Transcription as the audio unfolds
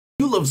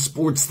You love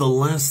sports, the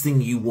last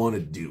thing you want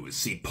to do is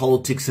see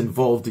politics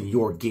involved in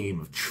your game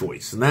of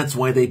choice, and that's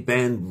why they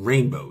banned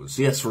rainbows,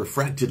 yes,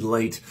 refracted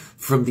light,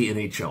 from the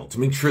NHL, to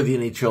make sure the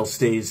NHL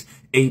stays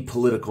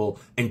apolitical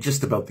and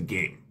just about the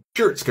game.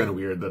 Sure, it's kind of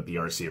weird that the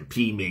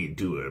RCMP may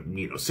do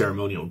a,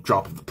 ceremonial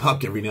drop of the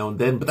puck every now and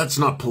then, but that's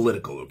not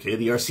political, okay?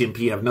 The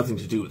RCMP have nothing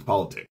to do with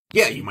politics.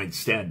 Yeah, you might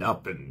stand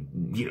up and,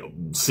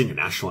 sing a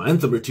national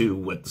anthem or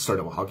two at the start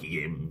of a hockey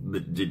game,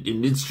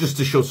 and it's just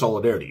to show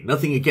solidarity.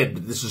 Nothing again,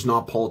 but this is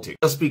not politics.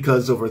 Just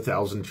because over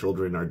 1,000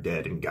 children are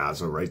dead in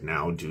Gaza right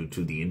now due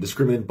to the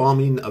indiscriminate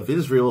bombing of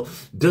Israel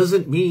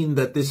doesn't mean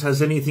that this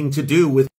has anything to do with